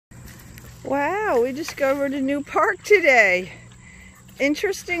Wow, we discovered a new park today.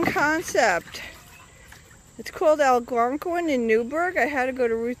 Interesting concept. It's called ALGONQUIN in Newburgh. I had to go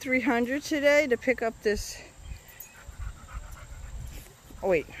to Route 300 today to pick up this. Oh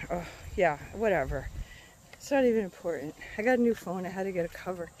wait, yeah, whatever. It's not even important. I got a new phone. I had to get a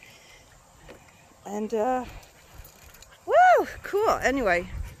cover. And, woo, cool. Anyway,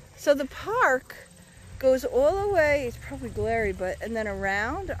 so the park goes all the way, it's probably glary, and then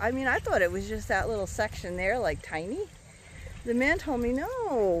around. I mean, I thought it was just that little section there, like tiny. The man told me no.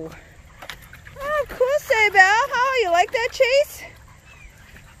 Oh, cool, Sabelle. How you like that, Chase?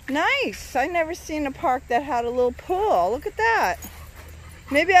 Nice. I never seen a park that had a little pool. Look at that.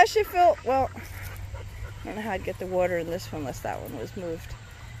 Maybe I should fill, well, I don't know how I'd get the water in this one unless that one was moved.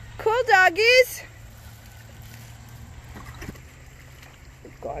 Cool, doggies.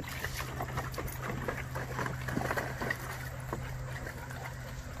 Oh, God.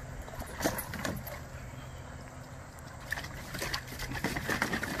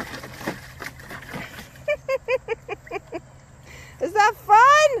 Is that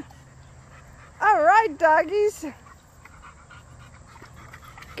fun? All right, doggies.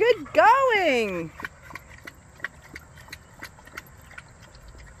 Good going.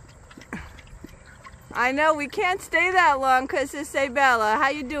 I know we can't stay that long because it's Sabella. How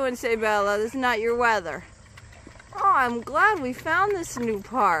you doing, Sabella? This is not your weather. Oh, I'm glad we found this new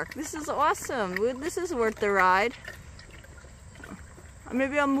park. This is awesome. This is worth the ride.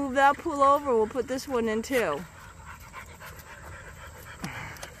 Maybe I'll move that pool over. We'll put this one in too.